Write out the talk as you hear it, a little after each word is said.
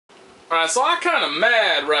Alright, so I'm kind of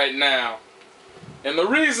mad right now. And the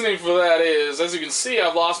reasoning for that is, as you can see,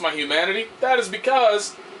 I've lost my humanity. That is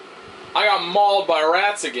because I got mauled by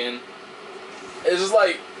rats again. It's just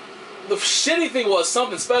like, the shitty thing was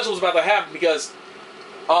something special was about to happen because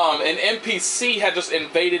an NPC had just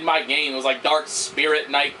invaded my game. It was like Dark Spirit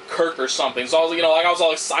Knight Kirk or something. So I was, I was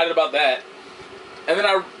all excited about that. And then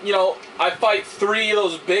I fight 3 of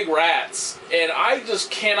those big rats, and I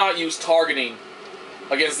just cannot use targeting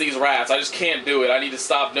against these rats. I just can't do it. I need to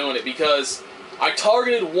stop doing it because I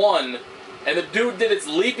targeted one, and the dude did its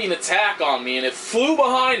leaping attack on me, and it flew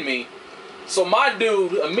behind me. So my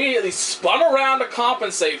dude immediately spun around to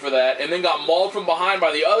compensate for that, and then got mauled from behind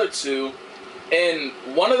by the other 2. And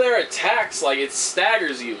one of their attacks, like, it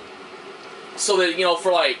staggers you. So that,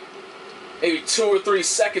 for like maybe 2 or 3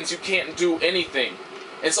 seconds, you can't do anything.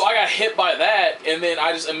 And so I got hit by that, and then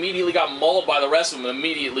I just immediately got mauled by the rest of them,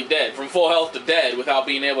 immediately dead. From full health to dead without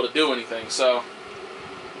being able to do anything. So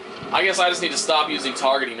I guess I just need to stop using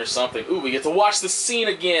targeting or something. Ooh, we get to watch the scene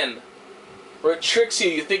again. Where it tricks you.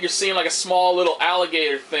 You think you're seeing like a small little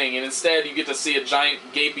alligator thing, and instead you get to see a giant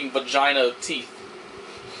gaping vagina of teeth.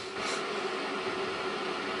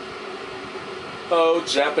 Oh,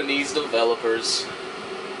 Japanese developers.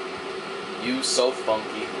 You so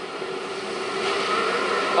funky.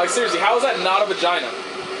 Like, seriously, how is that not a vagina?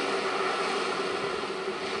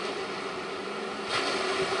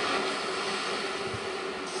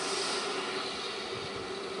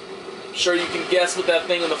 I'm sure you can guess what that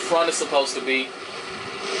thing in the front is supposed to be.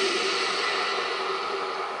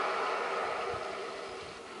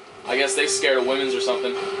 I guess they scared of women's or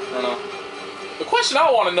something. I don't know. The question I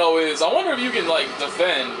want to know is, I wonder if you can, like,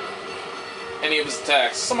 defend any of his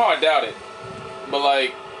attacks. Somehow I doubt it. But,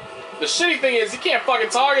 like, the shitty thing is, you can't fucking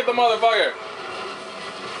target the motherfucker.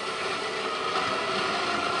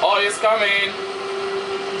 Oh, he's coming.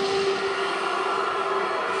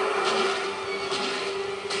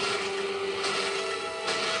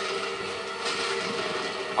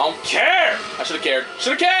 I don't care. I should have cared.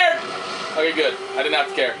 Should have cared. Okay, good. I didn't have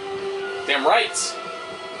to care. Damn right.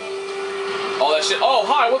 All that shit. Oh,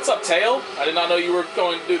 hi. What's up, Tail? I did not know you were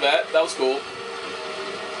going to do that. That was cool.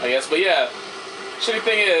 I guess, but yeah. Shitty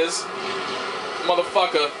thing is,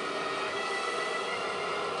 motherfucker.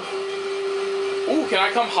 Ooh, can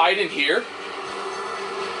I come hide in here?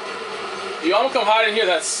 You want to come hide in here?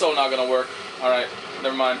 That's so not gonna work. Alright,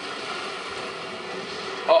 never mind.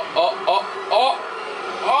 Oh.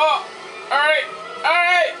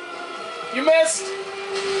 Alright. You missed.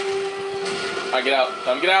 Alright, get out.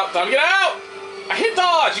 Time to get out. Time to get out! I hit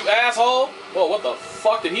dodge, you asshole! Whoa, what the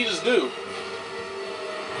fuck did he just do?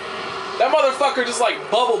 That motherfucker just like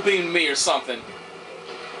bubble beamed me or something.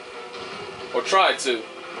 Or tried to.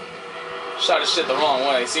 Shot his shit the wrong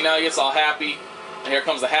way. See, now he gets all happy. And here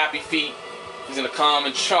comes the happy feet. He's gonna come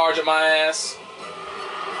and charge at my ass.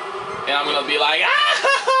 And I'm gonna be like,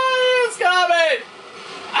 ah, he's coming!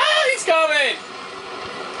 Ah, he's coming!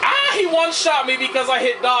 Ah, he one-shot me because I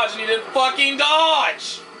hit dodge and he didn't fucking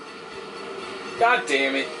dodge! God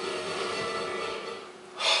damn it.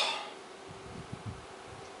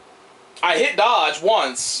 I hit dodge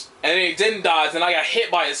once, and then he didn't dodge, and I got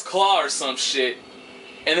hit by his claw or some shit.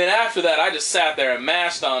 And then after that, I just sat there and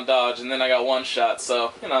mashed on dodge, and then I got one shot.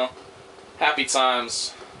 So, happy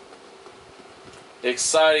times.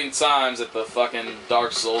 Exciting times at the fucking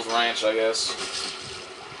Dark Souls Ranch, I guess.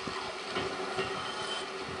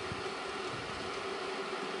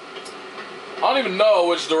 I don't even know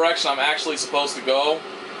which direction I'm actually supposed to go.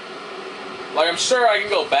 Like, I'm sure I can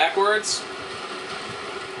go backwards,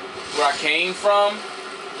 where I came from,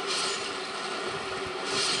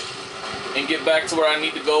 and get back to where I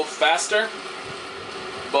need to go faster.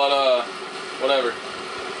 But, whatever.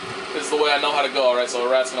 This is the way I know how to go. Alright, so a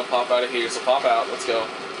rat's gonna pop out of here, so pop out. Let's go.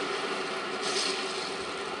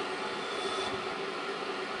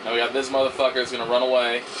 Now we got this motherfucker that's gonna run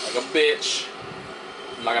away like a bitch.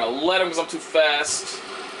 I'm not gonna let him because I'm too fast.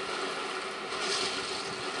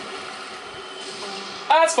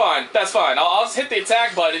 That's fine. That's fine. I'll just hit the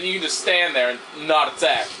attack button and you can just stand there and not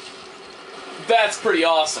attack. That's pretty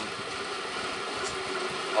awesome.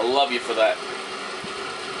 I love you for that.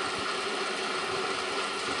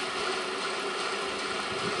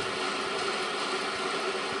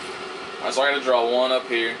 Alright, so I gotta draw one up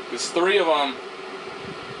here. Because three of them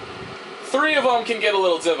can get a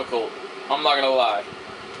little difficult. I'm not gonna lie.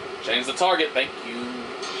 Change the target, thank you.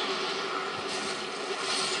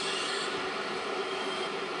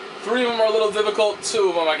 3 of them are a little difficult, 2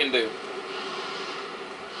 of them I can do.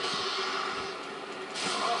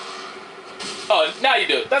 Oh, now you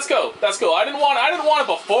do it. That's cool. That's cool. I didn't want it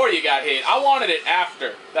before you got hit. I wanted it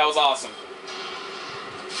after. That was awesome.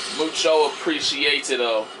 Mucho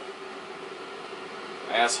appreciated-o.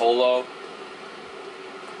 Asshole-o.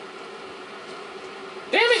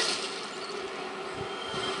 Damn it!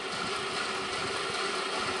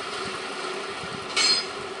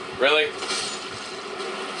 Really?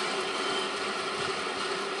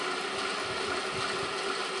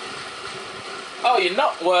 Oh, you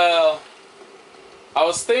know, well, I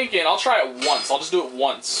was thinking I'll try it once. I'll just do it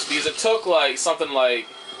once because it took like something like,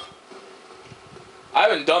 I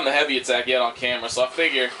haven't done the heavy attack yet on camera, so I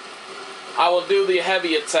figure I will do the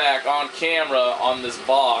heavy attack on camera on this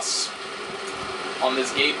boss, on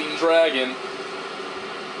this gaping dragon.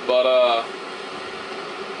 But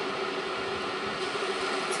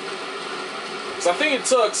so I think it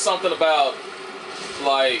took something about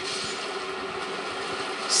like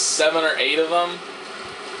 7 or 8 of them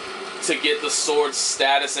to get the sword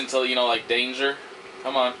status until, you know, like danger.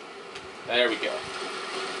 Come on. There we go.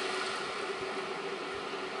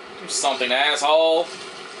 Do something, asshole.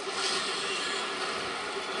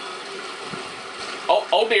 Oh,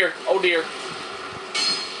 oh dear. Oh dear.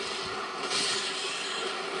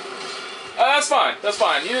 That's fine. That's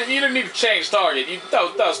fine. You didn't need to change target.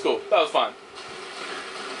 That was cool. That was fine.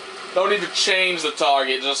 Don't need to change the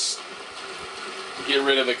target. Just get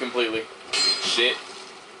rid of it completely. Shit.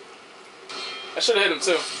 I should have hit him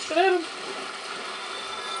too. Should have hit him.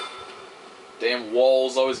 Damn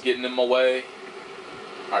walls always getting in my way.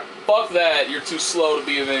 Alright, fuck that. You're too slow to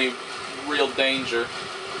be of any real danger.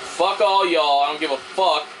 Fuck all y'all. I don't give a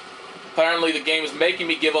fuck. Apparently the game is making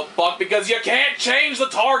me give a fuck because you can't change the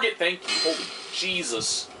target. Thank you. Holy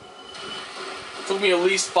Jesus. It took me at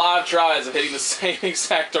least 5 tries of hitting the same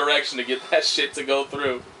exact direction to get that shit to go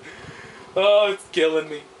through. Oh, it's killing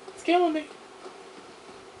me. It's killing me.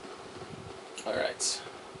 Alright.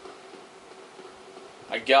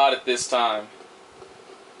 I got it this time.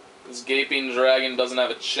 This gaping dragon doesn't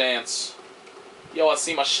have a chance. Yo, I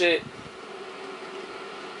see my shit.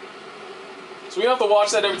 So we don't have to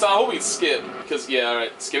watch that every time. I hope we can skip. Because, yeah,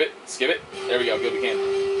 alright. Skip it. Skip it. There we go. Good, we can.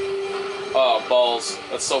 Oh, balls.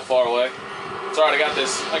 That's so far away. It's alright, I got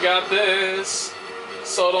this. I got this.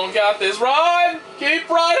 So don't got this. Run! Keep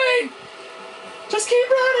running! Just keep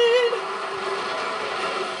running!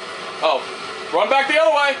 Oh. Run back the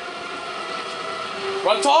other way!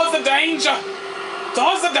 Run towards the danger!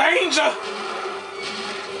 Towards the danger!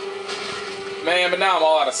 Man, but now I'm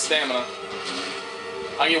all out of stamina.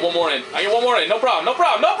 I can get one more in. I get one more in. No problem. No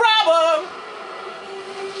problem. No problem!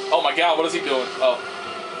 Oh my god, what is he doing? Oh.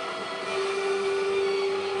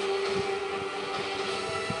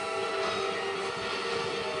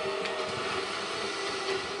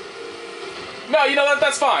 No, you know what?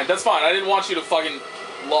 That's fine. That's fine. I didn't want you to fucking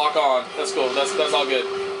lock on. That's cool. That's all good.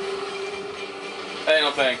 That ain't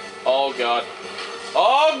no thing. Oh god.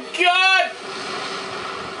 Oh god!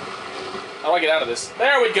 How do I get out of this?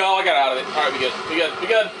 There we go. I got out of it. All right, we good. We good. We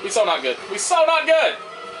good. We so not good. We so not good.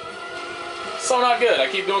 So not good. I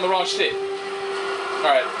keep doing the wrong shit. All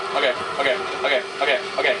right. Okay. Okay. Okay. Okay.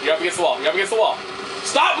 Okay. You're up against the wall. You're up against the wall.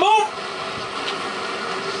 Stop! Move!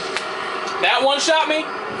 That one shot me.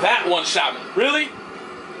 That one shot me. Really?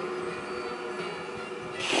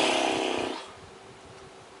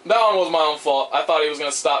 That one was my own fault. I thought he was going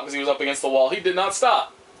to stop because he was up against the wall. He did not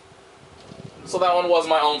stop. So that one was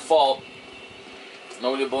my own fault.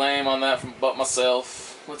 Nobody to blame on that but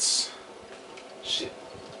myself. Let's... Shit.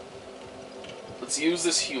 Let's use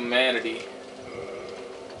this humanity.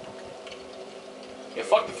 Yeah,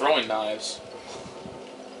 fuck the throwing knives.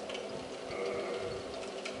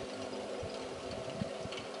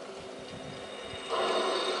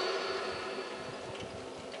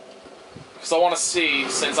 Because I want to see,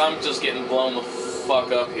 since I'm just getting blown the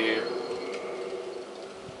fuck up here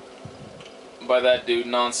by that dude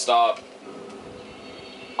non-stop,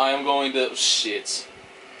 I am going to... Shit.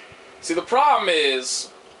 See, the problem is...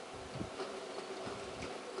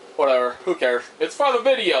 Whatever, who cares? It's for the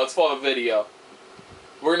video, it's for the video.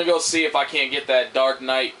 We're gonna go see if I can't get that Dark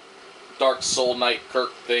Soul Knight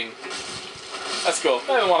Kirk thing. That's cool.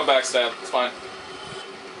 I didn't want to backstab, it's fine.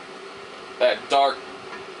 That Dark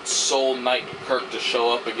Soul Knight Kirk to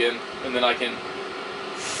show up again, and then I can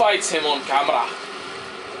fight him on camera.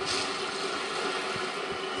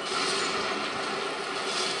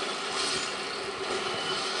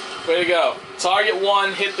 Way to go. Target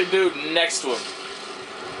 1, hit the dude next to him.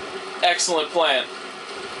 Excellent plan.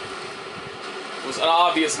 It was an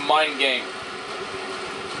obvious mind game.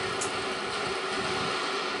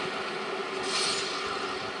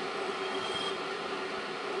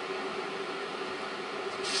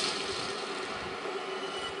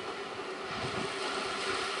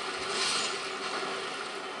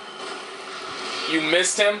 You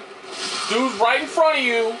missed him. Dude's right in front of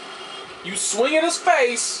you. You swing at his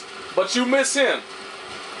face, but you miss him.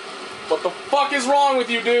 What the fuck is wrong with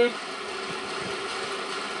you, dude?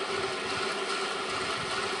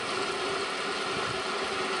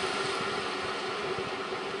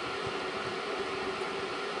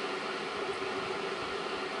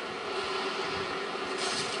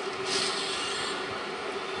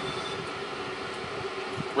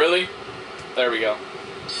 Really? There we go. I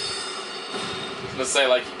was gonna say,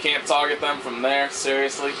 like, you can't target them from there?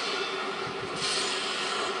 Seriously?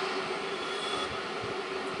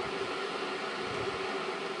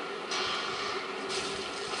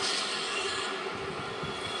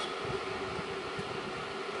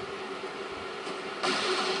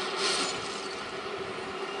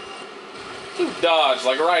 You dodged,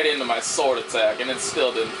 like, right into my sword attack, and it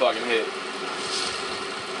still didn't fucking hit.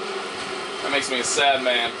 That makes me a sad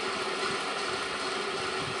man.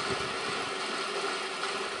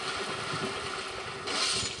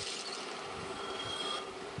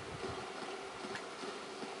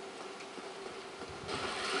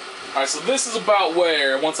 Alright, so this is about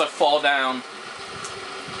where, once I fall down,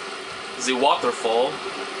 the waterfall,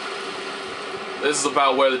 this is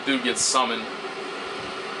about where the dude gets summoned.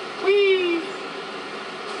 Whee!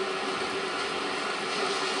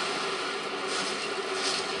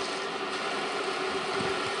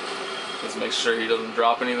 Let's make sure he doesn't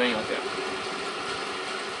drop anything. Okay.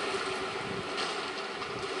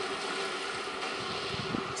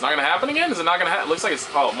 It's not gonna happen again? Is it not gonna happen? Looks like it's...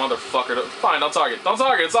 Oh, motherfucker. Fine, don't target. Don't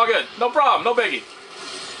target. It's all good. No problem. No biggie.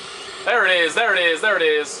 There it is. There it is. There it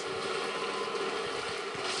is.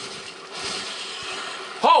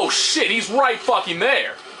 Oh, shit. He's right fucking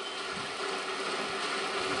there.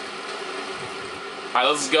 Alright,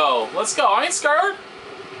 let's go. Let's go. I ain't scared.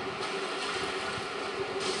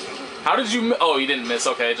 How did you... Oh, you didn't miss.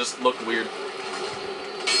 Okay, it just looked weird.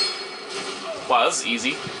 Wow, this is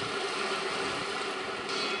easy.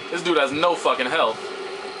 This dude has no fucking health.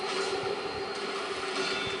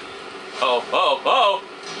 Oh, oh, oh!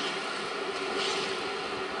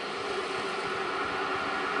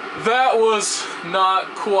 That was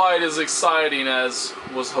not quite as exciting as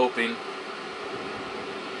was hoping.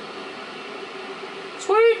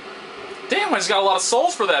 Sweet! Damn, I just got a lot of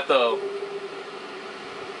souls for that, though.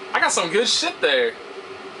 I got some good shit there.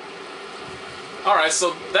 Alright,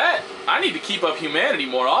 so that... I need to keep up humanity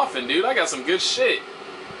more often, dude. I got some good shit.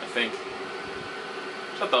 I think.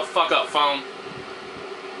 Shut the fuck up, phone.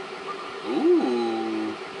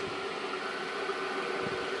 Ooh.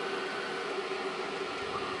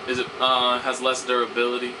 Is it, has less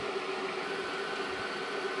durability?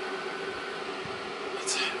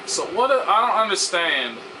 So what, I don't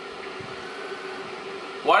understand.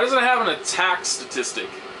 Why doesn't it have an attack statistic?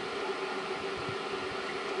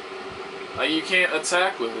 Like, you can't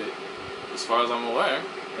attack with it, as far as I'm aware,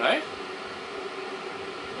 right?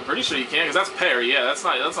 I'm pretty sure you can, because that's parry. Yeah, that's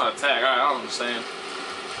not attack. I don't understand.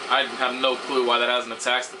 I have no clue why that has an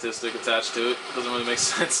attack statistic attached to it. Doesn't really make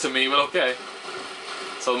sense to me, but okay.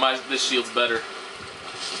 So this shield's better.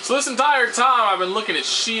 So this entire time I've been looking at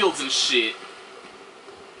shields and shit,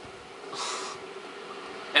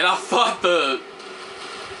 and I thought the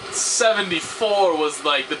 74 was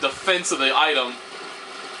like the defense of the item.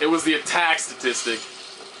 It was the attack statistic.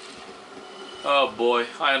 Oh boy,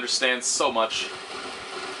 I understand so much.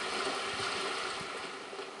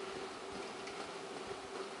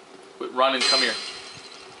 Quit running, come here.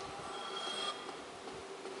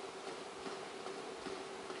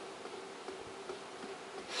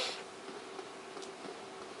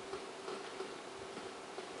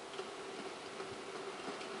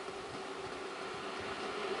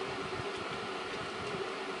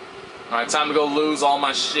 Alright, time to go lose all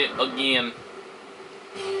my shit again.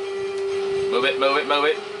 Move it, move it, move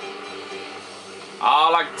it. I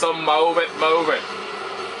like to move it, move it.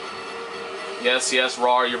 Yes, yes,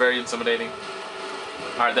 Rar, you're very intimidating.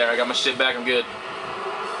 Alright, there, I got my shit back, I'm good.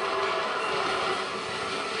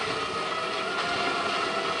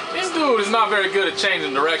 This dude is not very good at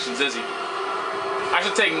changing directions, is he? I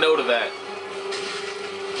should take note of that.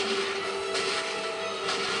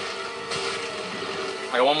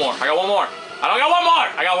 I got one more. I got one more. I don't got one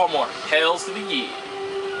more. I got one more. Hells to the yeah.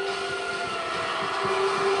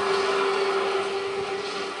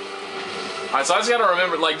 Alright, so I just gotta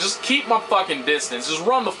remember, like, just keep my fucking distance. Just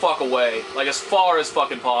run the fuck away. Like, as far as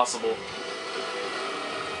fucking possible.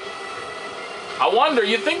 I wonder,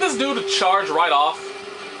 you think this dude would charge right off?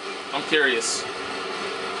 I'm curious.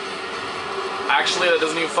 Actually, that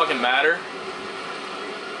doesn't even fucking matter.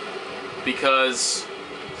 Because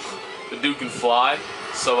the dude can fly.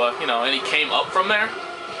 So, you know, and he came up from there.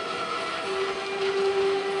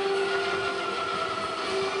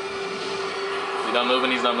 he done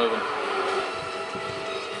moving? He's done moving.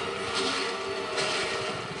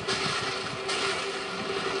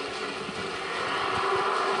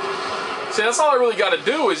 See, that's all I really gotta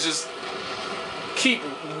do is just keep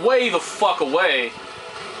way the fuck away.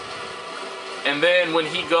 And then when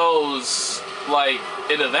he goes, like,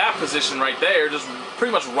 into that position right there, just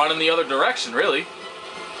pretty much run in the other direction, really.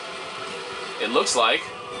 It looks like.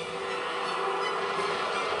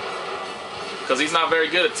 Because he's not very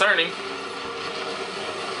good at turning.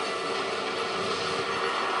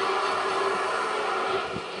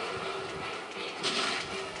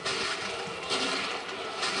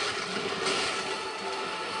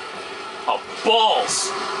 Oh,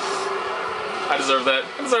 balls! I deserve that.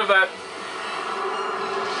 I deserve that.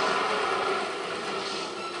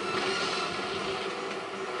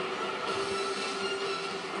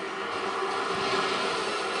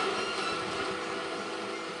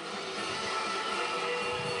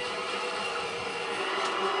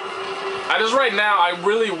 Right now, I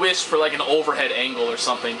really wish for like an overhead angle or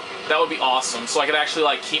something. That would be awesome, so I could actually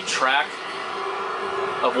like keep track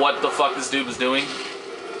of what the fuck this dude was doing.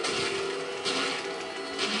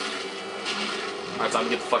 Alright, time to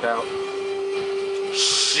get the fuck out.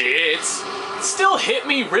 Shit! Still hit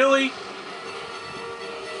me, really?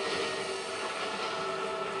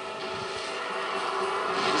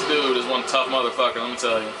 This dude is one tough motherfucker, let me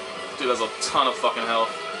tell you. Dude has a ton of fucking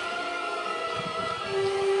health.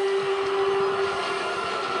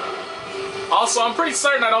 Also, I'm pretty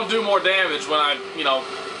certain I don't do more damage when I, you know,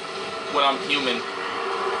 when I'm human.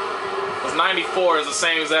 Because 94 is the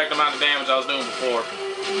same exact amount of damage I was doing before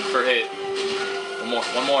per hit.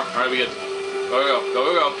 One more. Alright, we good.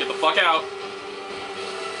 Go. Get the fuck out.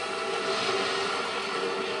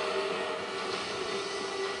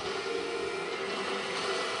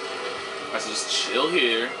 Alright, so just chill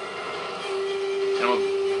here. And I'm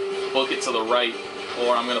gonna book it to the right.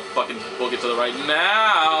 Or I'm gonna fucking book it to the right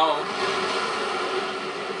now.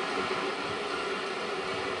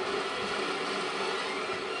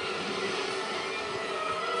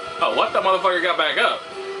 Oh, what? That motherfucker got back up.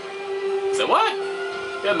 Said what?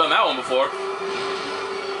 You hadn't done that one before.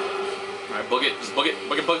 Alright, book it. Just book it.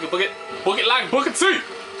 Book it. Book it like Booker T.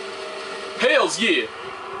 Hells yeah.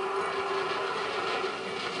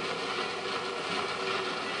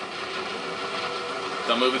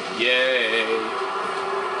 Done moving. Yay.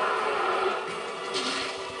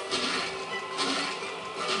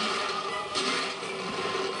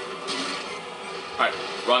 Alright,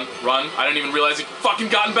 run. I didn't even realize he fucking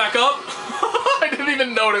gotten back up. I didn't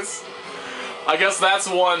even notice. I guess that's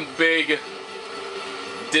one big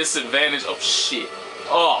disadvantage. Oh shit.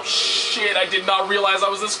 Oh shit, I did not realize I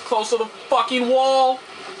was this close to the fucking wall.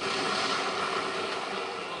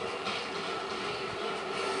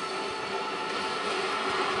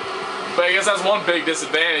 But I guess that's one big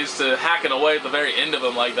disadvantage to hacking away at the very end of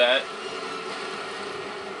him like that.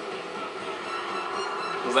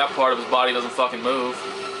 Because that part of his body doesn't fucking move.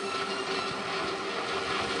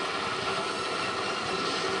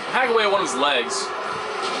 Hack away at one of his legs.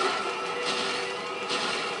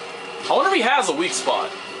 I wonder if he has a weak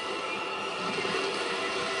spot.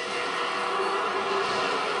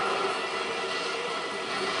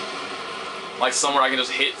 Like somewhere I can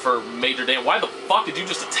just hit for major damage. Why the fuck did you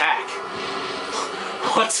just attack?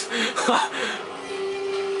 What?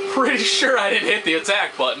 Pretty sure I didn't hit the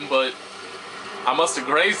attack button, but I must have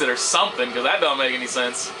grazed it or something, because that don't make any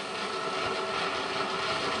sense.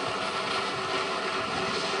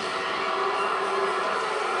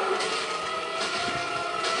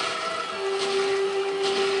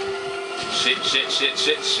 Shit.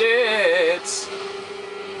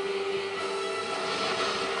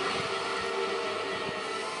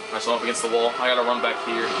 Alright, so I'm up against the wall. I gotta run back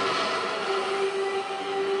here.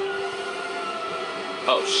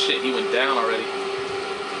 Oh shit, he went down already.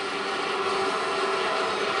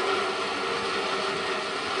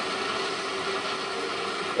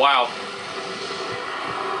 Wow.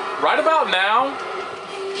 Right about now,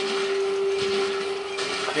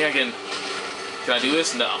 I think I can I do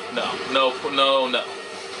this? No.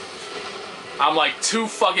 I'm like 2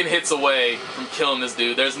 fucking hits away from killing this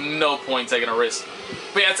dude. There's no point taking a risk.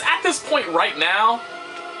 But yeah, it's at this point right now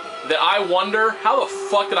that I wonder, how the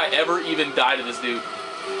fuck did I ever even die to this dude?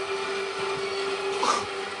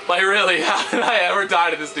 Like really, how did I ever die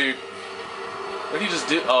to this dude? What did he just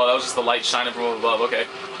do? Oh, that was just the light shining from above, okay.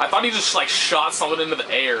 I thought he just like shot someone into the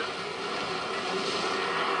air.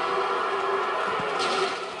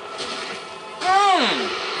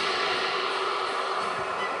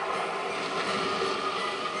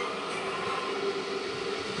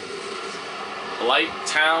 Blight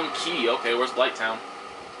Town Key. Okay, where's Blight Town?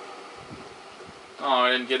 Oh,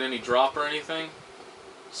 I didn't get any drop or anything.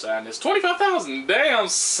 Sadness. 25,000. Damn,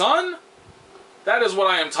 son. That is what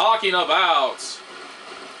I am talking about.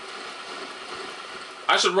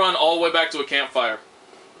 I should run all the way back to a campfire.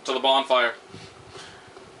 To the bonfire.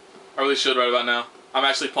 I really should right about now. I'm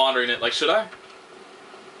actually pondering it. Like, should I?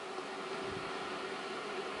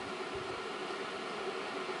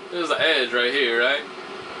 This is the edge right here, right?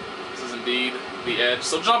 This is indeed the edge.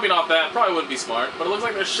 So jumping off that probably wouldn't be smart, but it looks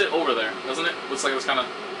like there's shit over there, doesn't it? Looks like it's kind of...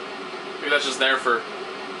 Maybe that's just there for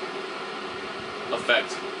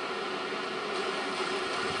effect.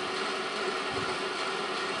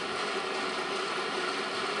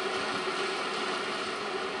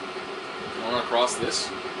 Can I run across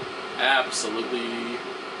this? Absolutely.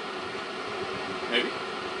 Maybe?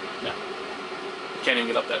 No. Can't even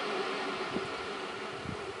get up there.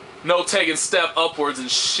 No taking step upwards and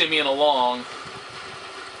shimmying along.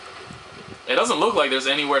 It doesn't look like there's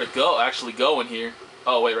anywhere to go, actually go in here.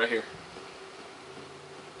 Oh, wait, right here.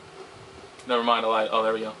 Never mind, I lied. Oh,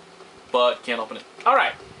 there we go. But can't open it.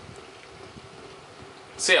 Alright.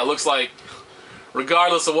 So yeah, it looks like,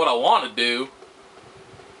 regardless of what I want to do,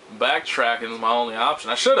 backtracking is my only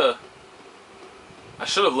option. I should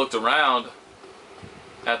have looked around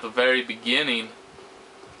at the very beginning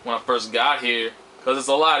when I first got here. Because it's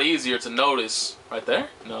a lot easier to notice. Right there?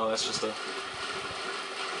 No, that's just a...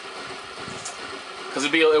 Because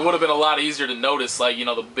it would have been a lot easier to notice, like, you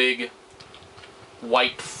know, the big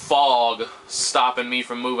white fog stopping me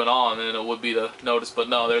from moving on than it would be to notice. But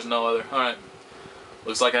no, there's no other. Alright.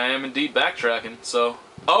 Looks like I am indeed backtracking. So,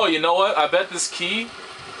 oh, you know what? I bet this key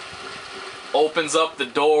opens up the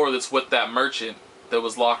door that's with that merchant that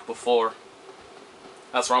was locked before.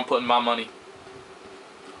 That's where I'm putting my money.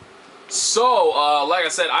 So, like I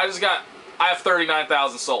said, I have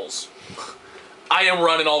 39,000 souls. I am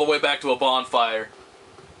running all the way back to a bonfire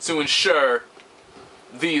to ensure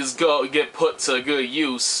these get put to good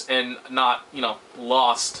use and not, you know,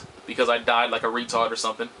 lost because I died like a retard or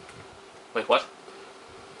something. Wait, what?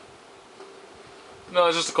 No,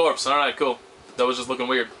 it's just a corpse. Alright, cool. That was just looking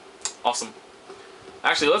weird. Awesome.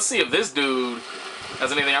 Actually, let's see if this dude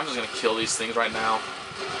has anything. I'm just gonna kill these things right now.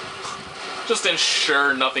 Just to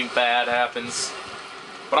ensure nothing bad happens.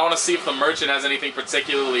 But I want to see if the merchant has anything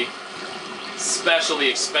particularly specially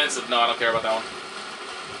expensive. No, I don't care about that one.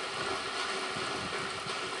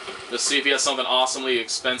 Just see if he has something awesomely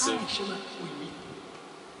expensive.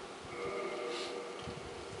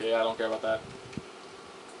 Yeah, I don't care about that.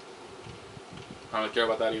 I don't really care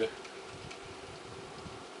about that either.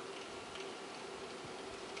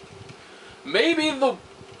 Maybe the...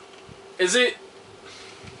 Is it...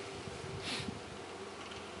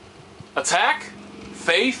 Attack,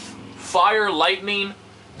 faith, fire, lightning,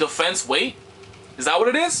 defense, weight? Is that what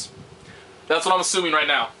it is? That's what I'm assuming right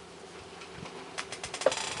now.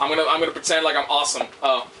 I'm gonna pretend like I'm awesome.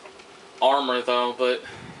 Oh, armor though, but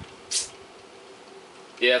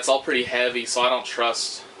yeah, it's all pretty heavy, so I don't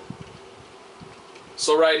trust.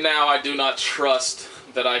 So right now, I do not trust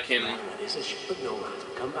that I can. It is a ship of nomad.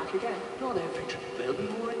 Come back again. Not every trip will be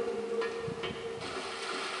more.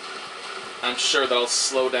 I'm sure that I'll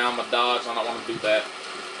slow down my dodge. I don't want to do that.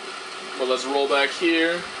 But let's roll back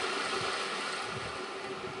here.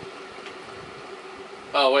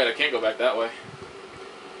 Oh wait, I can't go back that way.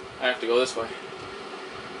 I have to go this way.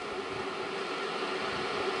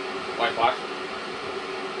 Wait, what?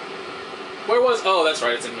 Where was... Oh, that's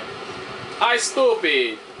right, it's in here. I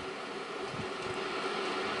stupid!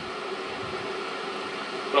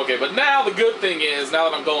 Okay, but now the good thing is, now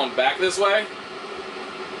that I'm going back this way...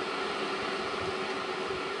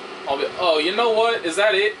 Oh, you know what? Is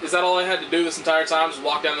that it? Is that all I had to do this entire time? Just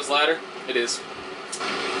walk down this ladder? It is.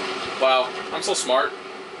 Wow, I'm so smart.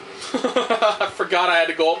 I forgot I had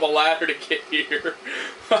to go up a ladder to get here.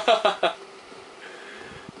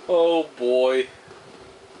 Oh boy.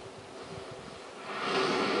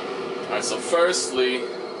 Alright, so firstly,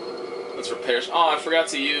 let's repair. Oh, I forgot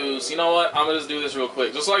to use. You know what? I'm gonna just do this real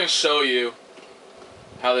quick, just so I can show you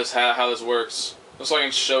how this works. Just so I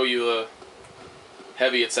can show you the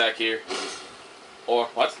heavy attack here. Or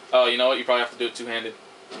what? Oh, you know what? You probably have to do it two-handed.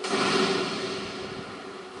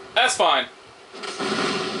 That's fine.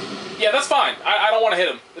 Yeah, that's fine. I don't want to hit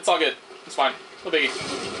him. It's all good. It's fine. No biggie.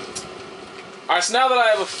 Alright, so now that I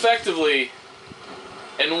have effectively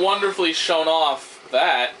and wonderfully shown off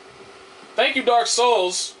that, thank you, Dark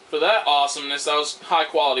Souls, for that awesomeness. That was high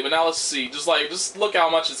quality. But now let's see. Just look how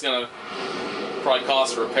much it's gonna probably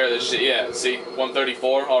cost to repair this shit. Yeah, see,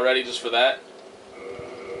 134 already just for that.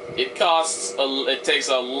 It costs. It takes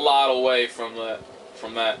a lot away from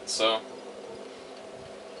that. So,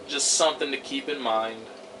 just something to keep in mind.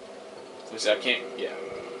 So see, I can't, yeah.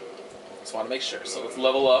 Just want to make sure. So let's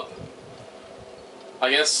level up. I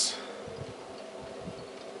guess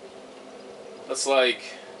that's like...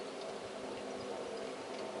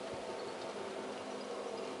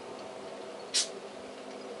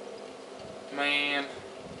 Man,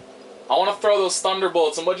 I want to throw those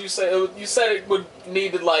thunderbolts. And what'd you say? You said it would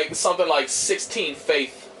need like something like 16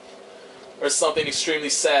 faith or something extremely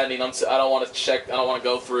saddening. I don't want to check. I don't want to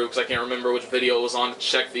go through because I can't remember which video it was on to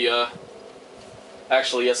check the.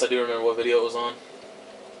 Actually, yes, I do remember what video it was on.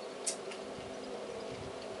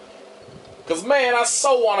 Because man, I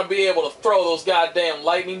so want to be able to throw those goddamn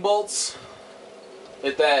lightning bolts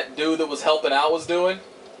that that dude that was helping out was doing.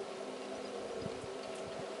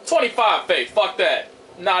 25 faith, fuck that.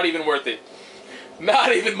 Not even worth it.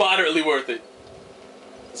 Not even moderately worth it.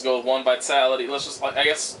 Let's go with 1 vitality. Let's just, I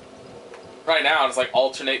guess, right now it's like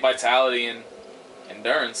alternate vitality and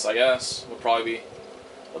endurance, I guess, would probably be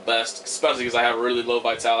the best. Especially because I have really low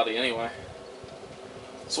vitality anyway.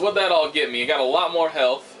 So what'd that all get me? I got a lot more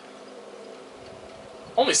health.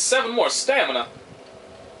 Only 7 more stamina.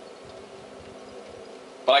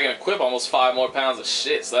 But I can equip almost 5 more pounds of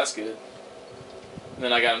shit, so that's good. And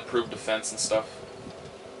then I got improved defense and stuff.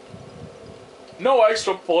 No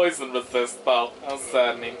extra poison resist though. How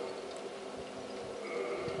saddening.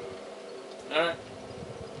 Alright.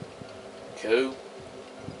 Cool.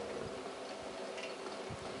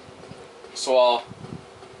 So I'll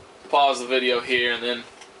pause the video here and then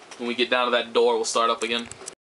when we get down to that door we'll start up again.